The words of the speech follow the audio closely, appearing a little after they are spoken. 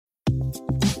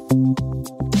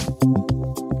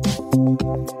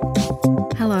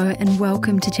Hello and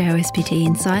welcome to JOSPT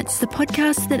Insights, the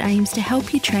podcast that aims to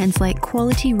help you translate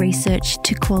quality research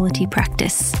to quality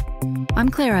practice. I'm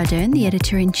Claire Ardern, the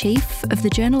Editor-in-Chief of the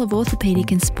Journal of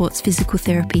Orthopaedic and Sports Physical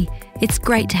Therapy. It's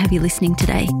great to have you listening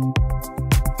today.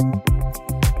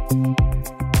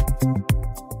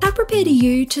 How prepared are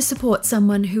you to support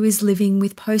someone who is living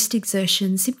with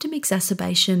post-exertion symptom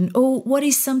exacerbation, or what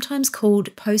is sometimes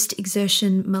called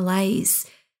post-exertion malaise?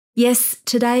 Yes,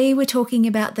 today we're talking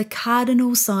about the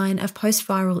cardinal sign of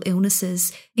post-viral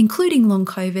illnesses, including long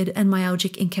COVID and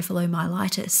myalgic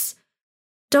encephalomyelitis.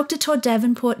 Dr. Todd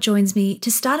Davenport joins me to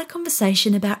start a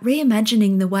conversation about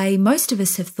reimagining the way most of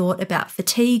us have thought about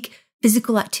fatigue,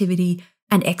 physical activity,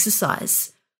 and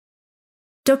exercise.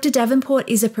 Dr. Davenport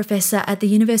is a professor at the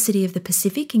University of the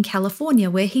Pacific in California,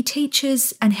 where he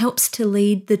teaches and helps to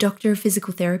lead the Doctor of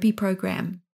Physical Therapy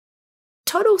program.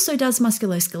 Todd also does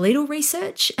musculoskeletal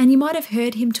research, and you might have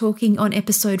heard him talking on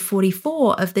episode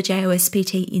 44 of the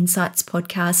JOSPT Insights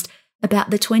podcast about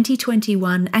the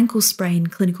 2021 ankle sprain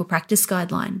clinical practice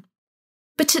guideline.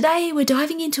 But today we're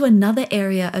diving into another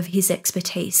area of his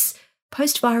expertise,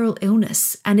 post-viral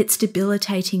illness and its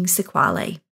debilitating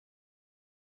sequelae.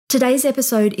 Today's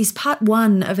episode is part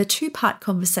one of a two-part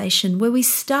conversation where we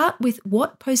start with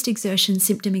what post-exertion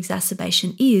symptom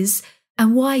exacerbation is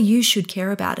and why you should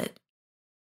care about it.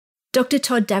 Dr.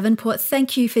 Todd Davenport,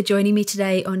 thank you for joining me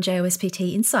today on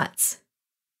JOSPT Insights.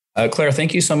 Claire,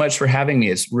 thank you so much for having me.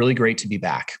 It's really great to be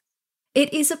back.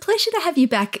 It is a pleasure to have you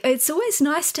back. It's always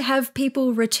nice to have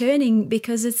people returning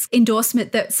because it's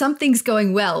endorsement that something's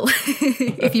going well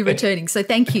if you're returning. So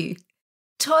thank you.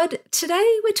 Todd,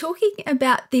 today we're talking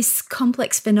about this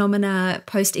complex phenomena,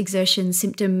 post-exertion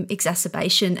symptom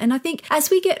exacerbation. And I think as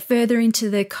we get further into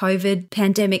the COVID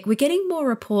pandemic, we're getting more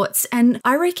reports and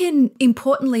I reckon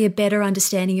importantly a better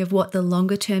understanding of what the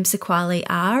longer term sequelae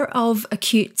are of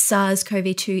acute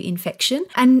SARS-CoV-2 infection.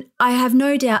 And I have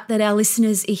no doubt that our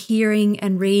listeners are hearing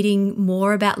and reading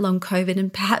more about long COVID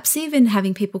and perhaps even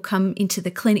having people come into the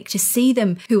clinic to see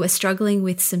them who are struggling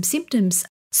with some symptoms.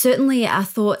 Certainly our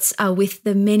thoughts are with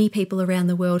the many people around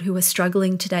the world who are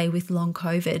struggling today with long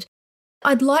COVID.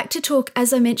 I'd like to talk,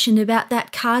 as I mentioned, about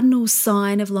that cardinal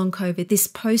sign of long COVID, this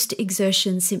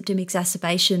post-exertion symptom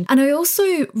exacerbation. And I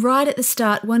also, right at the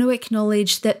start, want to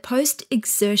acknowledge that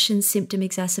post-exertion symptom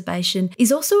exacerbation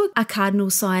is also a cardinal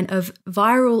sign of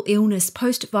viral illness,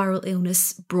 post-viral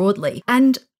illness broadly.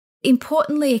 And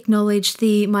importantly, acknowledge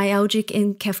the myalgic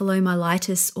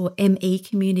encephalomyelitis or ME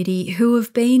community who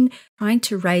have been trying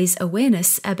to raise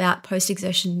awareness about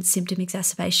post-exertion symptom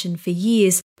exacerbation for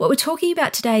years. What we're talking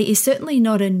about today is certainly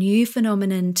not a new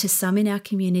phenomenon to some in our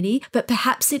community, but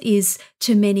perhaps it is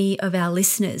to many of our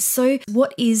listeners. So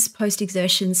what is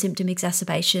post-exertion symptom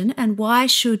exacerbation and why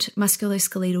should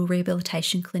musculoskeletal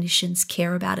rehabilitation clinicians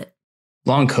care about it?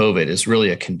 Long COVID is really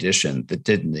a condition that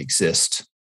didn't exist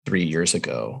 3 years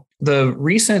ago. The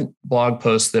recent blog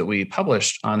posts that we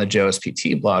published on the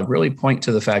JOSPT blog really point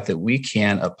to the fact that we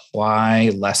can apply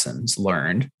lessons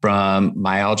learned from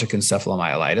myalgic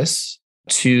encephalomyelitis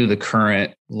to the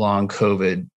current long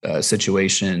COVID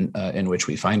situation in which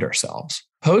we find ourselves.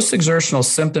 Post-exertional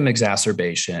symptom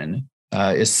exacerbation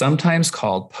is sometimes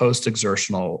called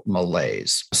post-exertional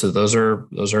malaise. So those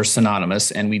are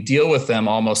synonymous, and we deal with them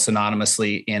almost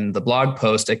synonymously in the blog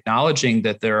post, acknowledging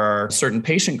that there are certain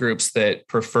patient groups that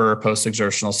prefer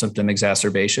post-exertional symptom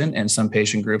exacerbation and some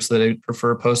patient groups that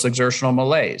prefer post-exertional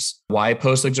malaise. Why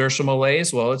post-exertional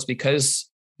malaise? Well, it's because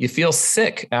you feel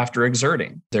sick after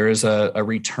exerting. There is a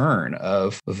return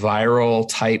of viral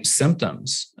type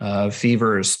symptoms,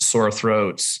 fevers, sore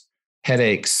throats,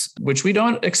 headaches, which we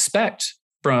don't expect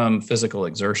from physical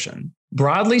exertion.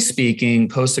 Broadly speaking,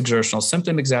 post-exertional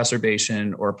symptom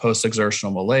exacerbation or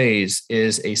post-exertional malaise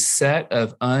is a set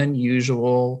of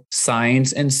unusual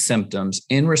signs and symptoms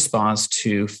in response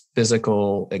to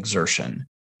physical exertion.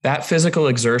 That physical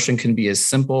exertion can be as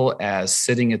simple as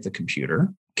sitting at the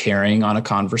computer, carrying on a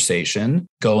conversation,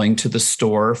 going to the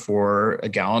store for a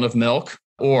gallon of milk,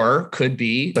 or could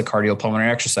be the cardiopulmonary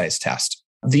exercise test.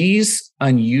 These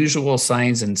unusual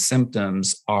signs and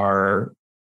symptoms are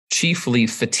chiefly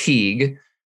fatigue,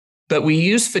 but we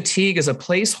use fatigue as a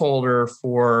placeholder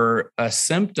for a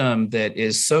symptom that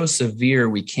is so severe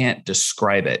we can't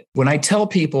describe it. When I tell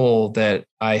people that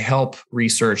I help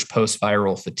research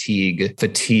post-viral fatigue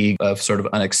of sort of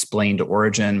unexplained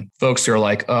origin, folks are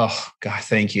like, oh, God,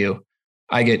 thank you.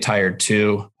 I get tired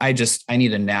too. I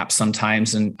need a nap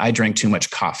sometimes and I drink too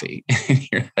much coffee. And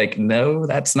you're like, no,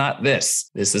 that's not this.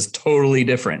 This is totally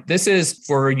different. This is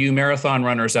for you marathon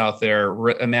runners out there.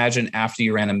 Imagine after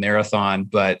you ran a marathon,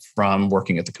 but from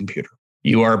working at the computer.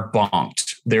 You are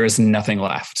bonked There is nothing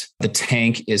left. The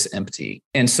tank is empty.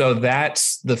 And so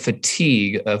that's the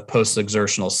fatigue of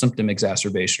post-exertional symptom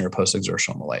exacerbation or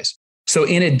post-exertional malaise. So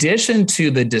in addition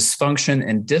to the dysfunction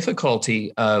and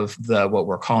difficulty of what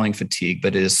we're calling fatigue,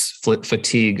 but is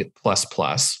fatigue plus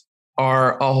plus,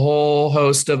 are a whole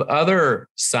host of other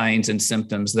signs and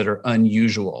symptoms that are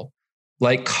unusual,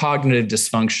 like cognitive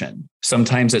dysfunction.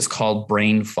 Sometimes it's called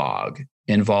brain fog,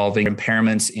 involving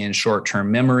impairments in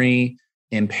short-term memory,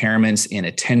 impairments in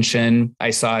attention.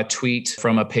 I saw a tweet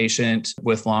from a patient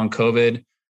with long COVID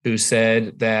who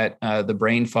said that the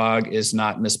brain fog is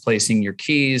not misplacing your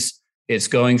keys. It's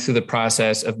going through the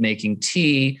process of making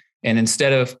tea. And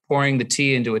instead of pouring the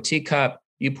tea into a teacup,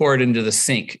 you pour it into the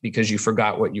sink because you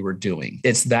forgot what you were doing.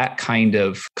 It's that kind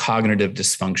of cognitive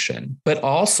dysfunction, but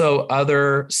also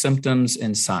other symptoms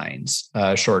and signs,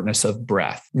 shortness of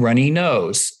breath, runny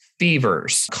nose,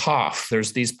 fevers, cough.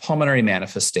 There's these pulmonary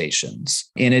manifestations,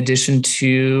 in addition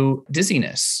to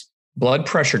dizziness, blood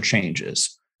pressure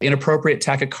changes, inappropriate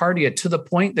tachycardia, to the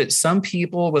point that some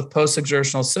people with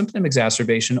post-exertional symptom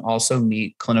exacerbation also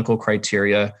meet clinical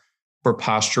criteria for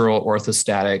postural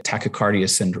orthostatic tachycardia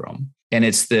syndrome. And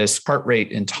it's this heart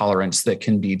rate intolerance that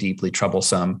can be deeply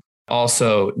troublesome.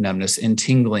 Also, numbness and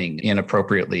tingling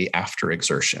inappropriately after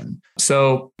exertion.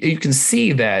 So you can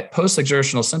see that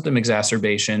post-exertional symptom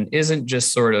exacerbation isn't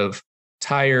just sort of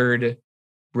tired,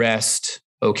 rest,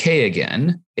 okay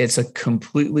again. It's a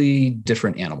completely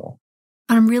different animal.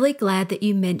 I'm really glad that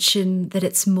you mentioned that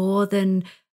it's more than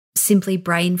simply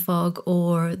brain fog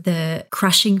or the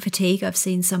crushing fatigue. I've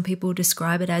seen some people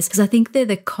describe it as, because I think they're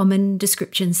the common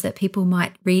descriptions that people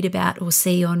might read about or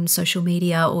see on social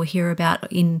media or hear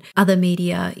about in other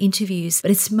media interviews.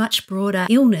 But it's much broader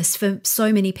illness for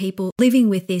so many people living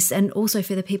with this, and also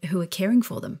for the people who are caring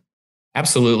for them.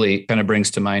 Absolutely. Kind of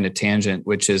brings to mind a tangent,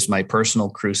 which is my personal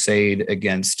crusade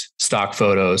against stock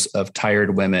photos of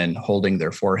tired women holding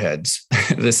their foreheads.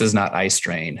 This is not eye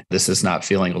strain. This is not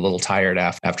feeling a little tired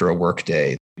after a work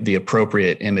day. The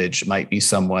appropriate image might be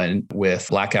someone with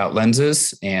blackout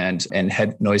lenses and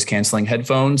head noise canceling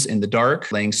headphones in the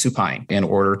dark, laying supine in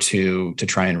order to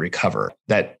try and recover.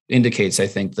 That indicates, I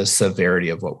think, the severity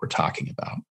of what we're talking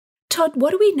about. Todd,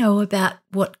 what do we know about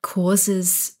what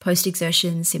causes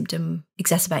post-exertion symptom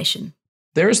exacerbation?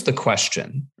 There's the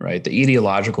question, right? The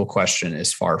etiological question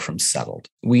is far from settled.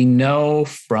 We know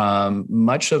from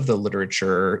much of the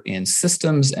literature in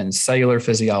systems and cellular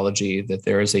physiology that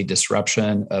there is a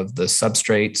disruption of the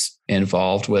substrates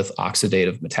involved with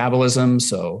oxidative metabolism.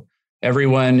 So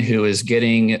everyone who is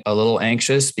getting a little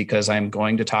anxious because I'm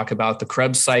going to talk about the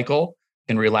Krebs cycle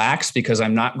can relax, because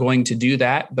I'm not going to do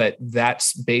that. But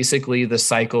that's basically the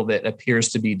cycle that appears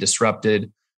to be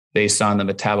disrupted based on the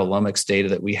metabolomics data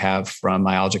that we have from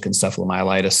myalgic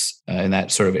encephalomyelitis in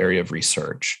that sort of area of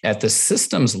research. At the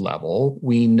systems level,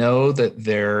 we know that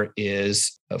there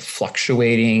is a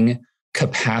fluctuating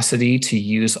capacity to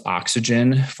use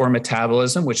oxygen for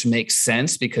metabolism, which makes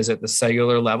sense because at the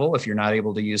cellular level, if you're not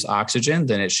able to use oxygen,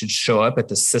 then it should show up at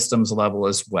the systems level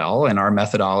as well. And our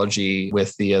methodology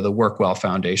with the Workwell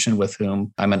Foundation, with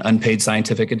whom I'm an unpaid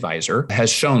scientific advisor,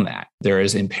 has shown that there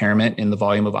is impairment in the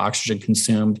volume of oxygen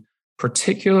consumed,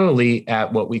 particularly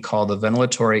at what we call the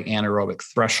ventilatory anaerobic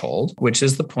threshold, which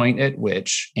is the point at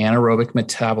which anaerobic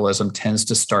metabolism tends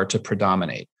to start to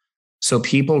predominate. So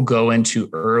people go into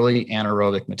early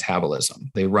anaerobic metabolism.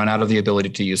 They run out of the ability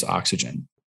to use oxygen.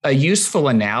 A useful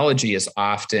analogy is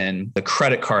often the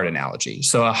credit card analogy.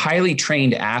 So a highly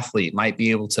trained athlete might be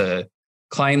able to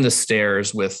climb the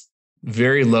stairs with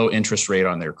very low interest rate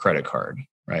on their credit card,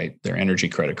 right? Their energy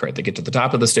credit card. They get to the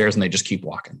top of the stairs and they just keep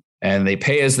walking. And they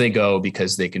pay as they go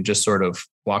because they can just sort of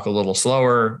walk a little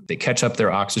slower. They catch up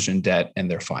their oxygen debt and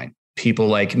they're fine. People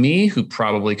like me, who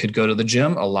probably could go to the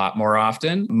gym a lot more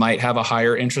often, might have a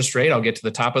higher interest rate. I'll get to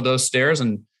the top of those stairs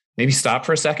and maybe stop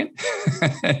for a second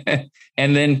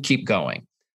and then keep going.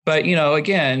 But,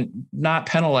 again, not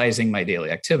penalizing my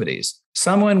daily activities.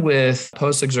 Someone with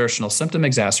post-exertional symptom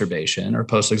exacerbation or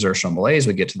post-exertional malaise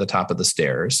would get to the top of the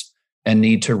stairs and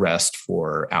need to rest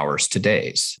for hours to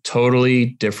days. Totally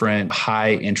different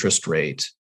high interest rate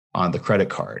on the credit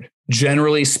card.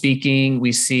 Generally speaking,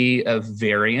 we see a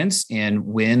variance in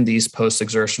when these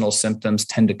post-exertional symptoms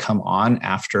tend to come on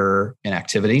after an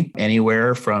activity,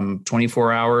 anywhere from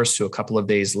 24 hours to a couple of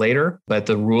days later. But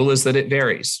the rule is that it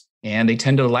varies, and they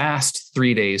tend to last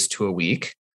 3 days to a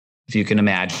week. If you can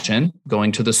imagine,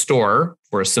 going to the store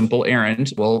for a simple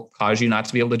errand will cause you not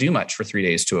to be able to do much for 3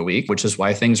 days to a week, which is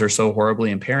why things are so horribly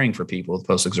impairing for people with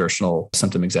post-exertional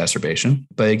symptom exacerbation.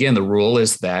 But again, the rule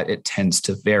is that it tends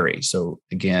to vary. So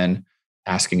again,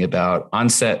 asking about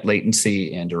onset,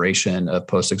 latency, and duration of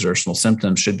post-exertional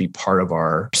symptoms should be part of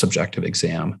our subjective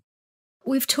exam.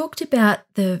 We've talked about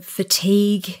the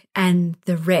fatigue and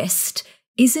the rest.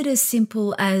 Is it as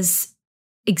simple as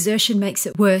exertion makes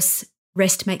it worse,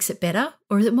 rest makes it better,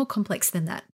 or is it more complex than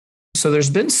that? So there's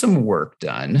been some work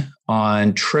done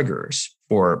on triggers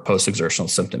for post-exertional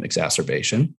symptom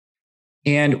exacerbation.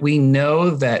 And we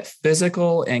know that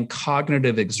physical and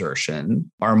cognitive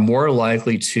exertion are more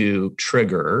likely to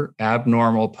trigger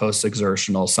abnormal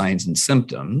post-exertional signs and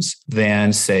symptoms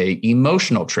than, say,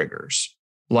 emotional triggers.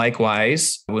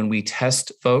 Likewise, when we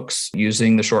test folks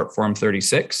using the short form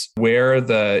 36, where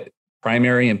the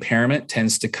primary impairment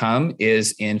tends to come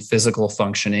is in physical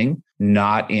functioning,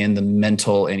 not in the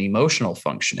mental and emotional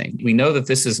functioning. We know that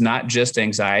this is not just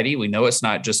anxiety. We know it's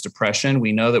not just depression.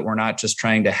 We know that we're not just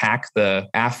trying to hack the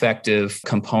affective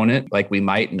component like we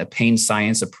might in a pain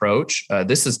science approach.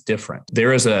 This is different.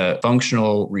 There is a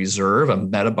functional reserve, a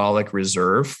metabolic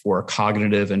reserve for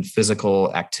cognitive and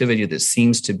physical activity that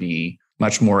seems to be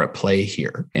much more at play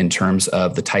here in terms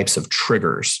of the types of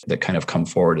triggers that kind of come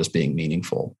forward as being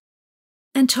meaningful.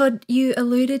 And Todd, you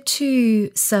alluded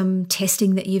to some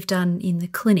testing that you've done in the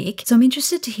clinic. So I'm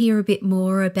interested to hear a bit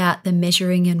more about the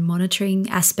measuring and monitoring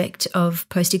aspect of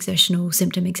post-exertional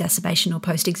symptom exacerbation or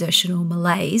post-exertional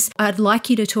malaise. I'd like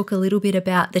you to talk a little bit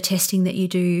about the testing that you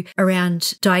do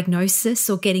around diagnosis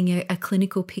or getting a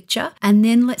clinical picture. And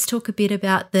then let's talk a bit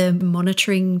about the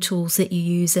monitoring tools that you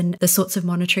use and the sorts of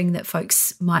monitoring that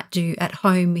folks might do at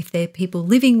home if they're people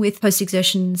living with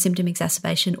post-exertion symptom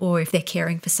exacerbation or if they're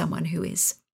caring for someone who is.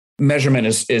 Measurement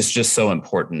is just so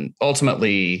important.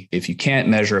 Ultimately, if you can't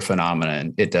measure a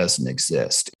phenomenon, it doesn't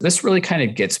exist. This really kind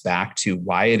of gets back to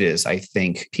why it is, I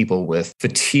think, people with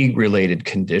fatigue-related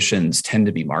conditions tend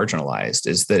to be marginalized,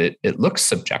 is that it looks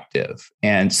subjective.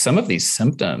 And some of these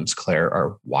symptoms, Claire,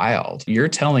 are wild. You're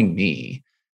telling me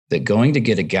that going to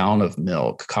get a gallon of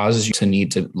milk causes you to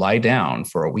need to lie down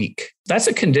for a week. That's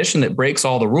a condition that breaks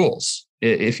all the rules.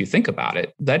 If you think about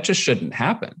it, that just shouldn't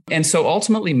happen. And so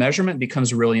ultimately measurement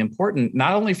becomes really important,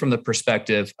 not only from the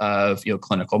perspective of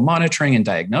clinical monitoring and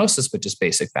diagnosis, but just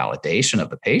basic validation of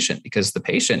the patient, because the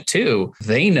patient too,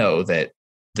 they know that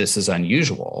this is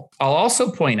unusual. I'll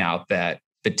also point out that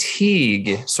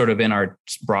fatigue sort of in our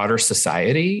broader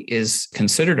society is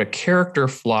considered a character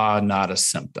flaw, not a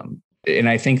symptom. And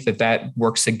I think that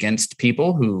works against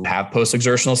people who have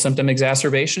post-exertional symptom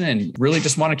exacerbation and really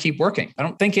just want to keep working. I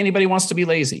don't think anybody wants to be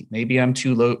lazy. Maybe I'm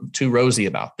too rosy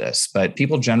about this, but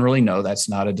people generally know that's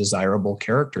not a desirable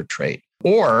character trait.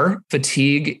 Or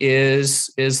fatigue is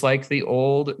like the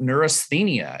old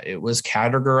neurasthenia. It was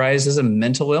categorized as a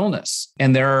mental illness.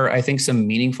 And there are, I think, some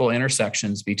meaningful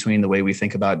intersections between the way we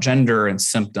think about gender and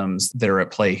symptoms that are at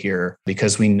play here,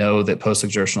 because we know that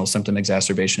post-exertional symptom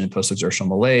exacerbation and post-exertional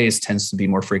malaise tends to be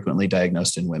more frequently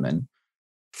diagnosed in women.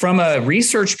 From a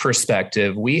research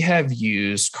perspective, we have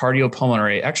used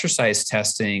cardiopulmonary exercise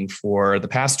testing for the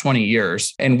past 20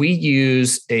 years, and we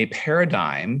use a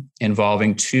paradigm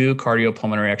involving two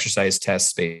cardiopulmonary exercise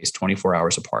tests spaced 24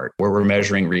 hours apart, where we're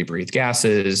measuring rebreathed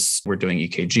gases, we're doing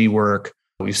EKG work.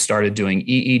 We've started doing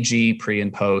EEG pre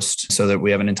and post so that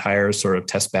we have an entire sort of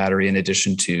test battery in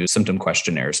addition to symptom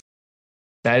questionnaires.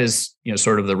 That is,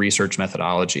 sort of the research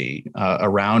methodology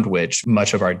around which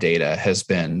much of our data has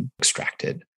been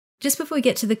extracted. Just before we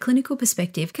get to the clinical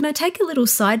perspective, can I take a little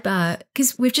sidebar?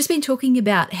 Because we've just been talking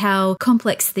about how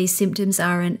complex these symptoms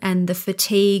are and the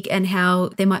fatigue and how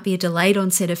there might be a delayed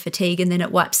onset of fatigue and then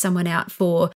it wipes someone out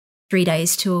for 3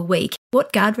 days to a week.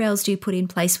 What guardrails do you put in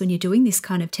place when you're doing this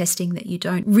kind of testing that you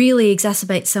don't really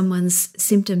exacerbate someone's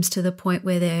symptoms to the point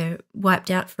where they're wiped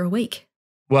out for a week?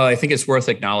 Well, I think it's worth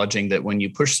acknowledging that when you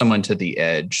push someone to the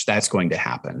edge, that's going to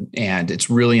happen. And it's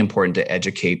really important to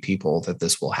educate people that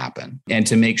this will happen and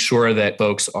to make sure that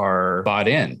folks are bought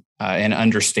in and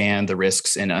understand the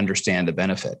risks and understand the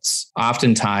benefits.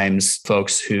 Oftentimes,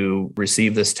 folks who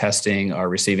receive this testing are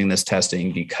receiving this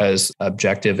testing because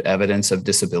objective evidence of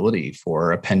disability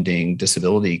for a pending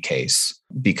disability case,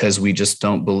 because we just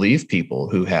don't believe people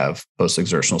who have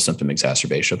post-exertional symptom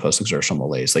exacerbation, post-exertional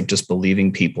malaise. Like just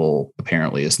believing people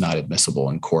apparently is not admissible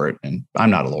in court. And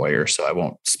I'm not a lawyer, so I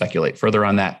won't speculate further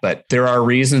on that. But there are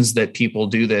reasons that people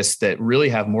do this that really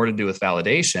have more to do with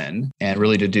validation and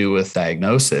really to do with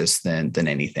diagnosis than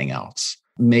anything else.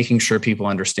 Making sure people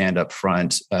understand up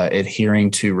front, adhering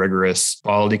to rigorous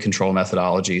quality control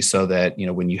methodology so that,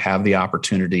 when you have the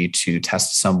opportunity to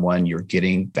test someone, you're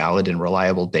getting valid and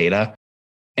reliable data.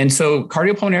 And so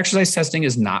cardiopulmonary exercise testing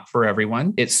is not for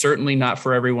everyone. It's certainly not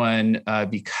for everyone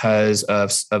because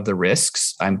of the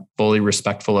risks. I'm fully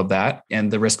respectful of that.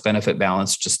 And the risk-benefit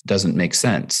balance just doesn't make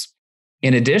sense.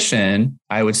 In addition,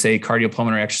 I would say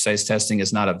cardiopulmonary exercise testing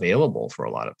is not available for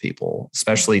a lot of people,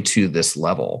 especially to this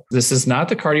level. This is not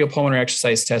the cardiopulmonary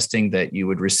exercise testing that you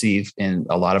would receive in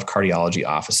a lot of cardiology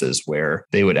offices where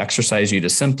they would exercise you to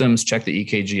symptoms, check the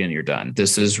EKG, and you're done.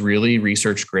 This is really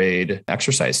research grade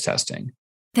exercise testing.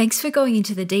 Thanks for going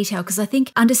into the detail, because I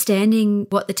think understanding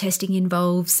what the testing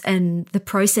involves and the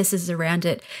processes around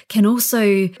it can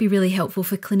also be really helpful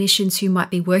for clinicians who might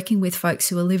be working with folks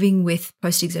who are living with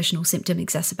post-exertional symptom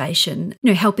exacerbation,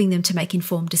 helping them to make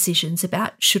informed decisions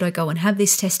about, should I go and have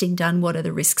this testing done? What are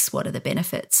the risks? What are the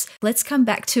benefits? Let's come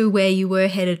back to where you were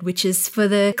headed, which is for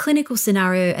the clinical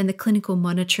scenario and the clinical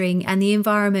monitoring and the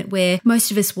environment where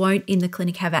most of us won't in the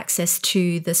clinic have access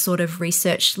to the sort of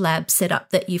research lab setup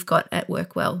that you've got at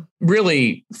Workwell.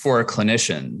 Really, for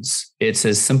clinicians, it's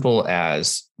as simple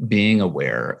as being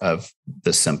aware of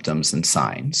the symptoms and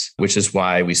signs, which is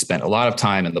why we spent a lot of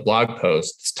time in the blog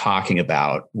posts talking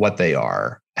about what they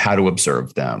are, how to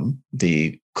observe them,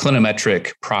 the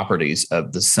clinometric properties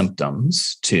of the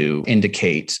symptoms to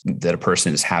indicate that a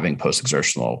person is having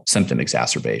post-exertional symptom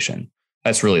exacerbation.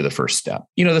 That's really the first step.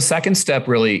 The second step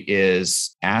really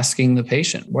is asking the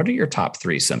patient, what are your top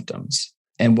 3 symptoms?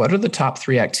 And what are the top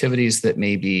 3 activities that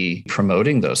may be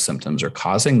promoting those symptoms or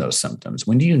causing those symptoms?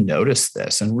 When do you notice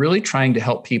this? And really trying to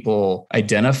help people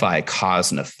identify cause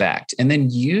and effect, and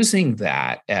then using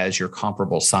that as your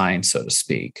comparable sign, so to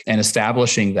speak, and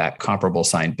establishing that comparable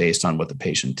sign based on what the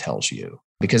patient tells you.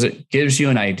 Because it gives you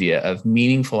an idea of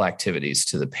meaningful activities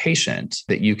to the patient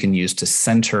that you can use to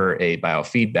center a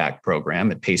biofeedback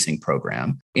program, a pacing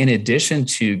program, in addition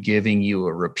to giving you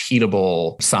a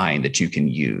repeatable sign that you can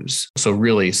use. So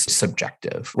really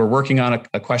subjective. We're working on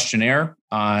a questionnaire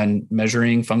on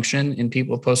measuring function in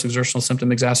people with post-exertional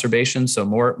symptom exacerbation. So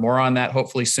more on that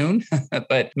hopefully soon.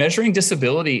 But measuring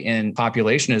disability in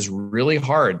population is really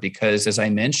hard because, as I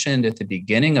mentioned at the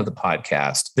beginning of the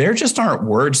podcast, there just aren't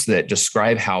words that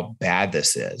describe how bad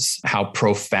this is, how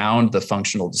profound the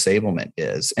functional disablement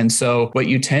is. And so what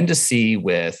you tend to see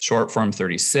with short form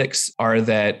 36 are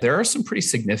that there are some pretty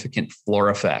significant floor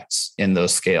effects in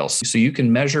those scales. So you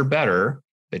can measure better,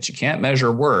 but you can't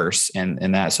measure worse.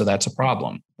 So that's a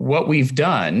problem. What we've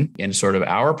done in sort of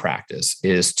our practice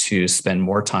is to spend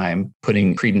more time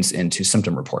putting credence into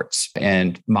symptom reports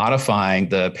and modifying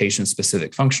the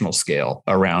patient-specific functional scale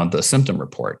around the symptom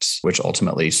reports, which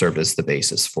ultimately served as the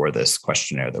basis for this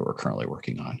questionnaire that we're currently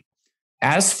working on.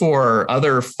 As for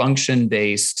other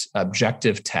function-based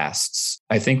objective tests,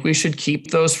 I think we should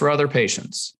keep those for other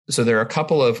patients. So there are a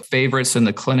couple of favorites in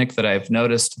the clinic that I've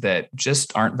noticed that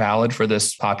just aren't valid for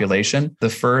this population. The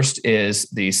first is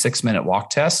the 6-minute walk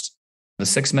test. The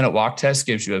 6-minute walk test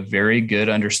gives you a very good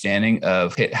understanding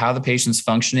of how the patient's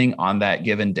functioning on that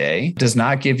given day. It does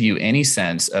not give you any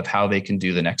sense of how they can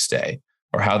do the next day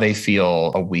or how they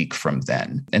feel a week from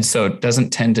then. And so it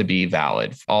doesn't tend to be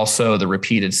valid. Also, the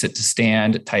repeated sit to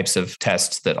stand types of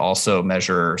tests that also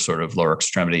measure sort of lower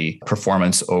extremity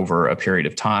performance over a period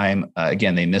of time,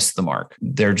 again, they miss the mark.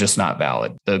 They're just not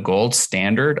valid. The gold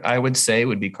standard, I would say,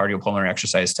 would be cardiopulmonary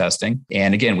exercise testing.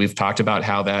 And again, we've talked about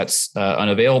how that's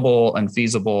unavailable,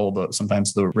 unfeasible, but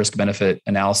sometimes the risk-benefit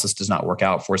analysis does not work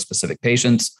out for specific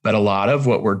patients. But a lot of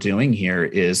what we're doing here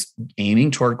is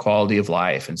aiming toward quality of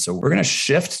life. And so we're going to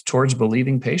shift towards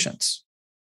believing patients.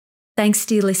 Thanks,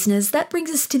 dear listeners. That brings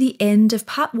us to the end of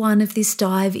part 1 of this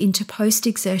dive into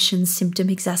post-exertion symptom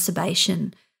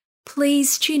exacerbation.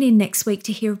 Please tune in next week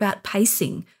to hear about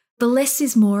pacing, the less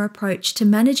is more approach to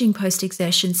managing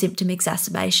post-exertion symptom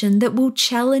exacerbation that will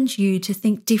challenge you to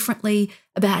think differently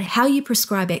about how you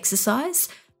prescribe exercise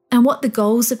and what the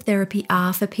goals of therapy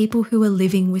are for people who are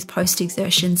living with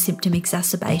post-exertion symptom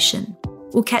exacerbation.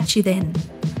 We'll catch you then.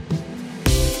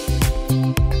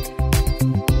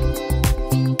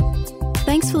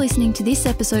 Thanks for listening to this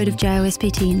episode of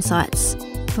JOSPT Insights.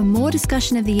 For more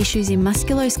discussion of the issues in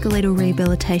musculoskeletal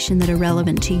rehabilitation that are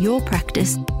relevant to your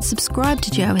practice, subscribe to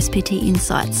JOSPT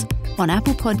Insights on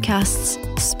Apple Podcasts,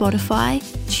 Spotify,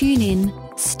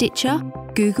 TuneIn, Stitcher,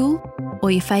 Google,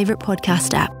 or your favourite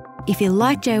podcast app. If you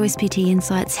like JOSPT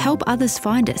Insights, help others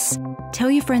find us. Tell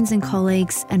your friends and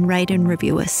colleagues and rate and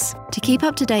review us. To keep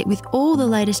up to date with all the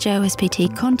latest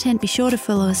JOSPT content, be sure to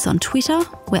follow us on Twitter,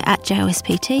 we're at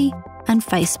JOSPT, and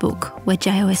Facebook, we're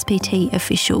JOSPT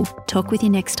Official. Talk with you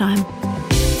next time.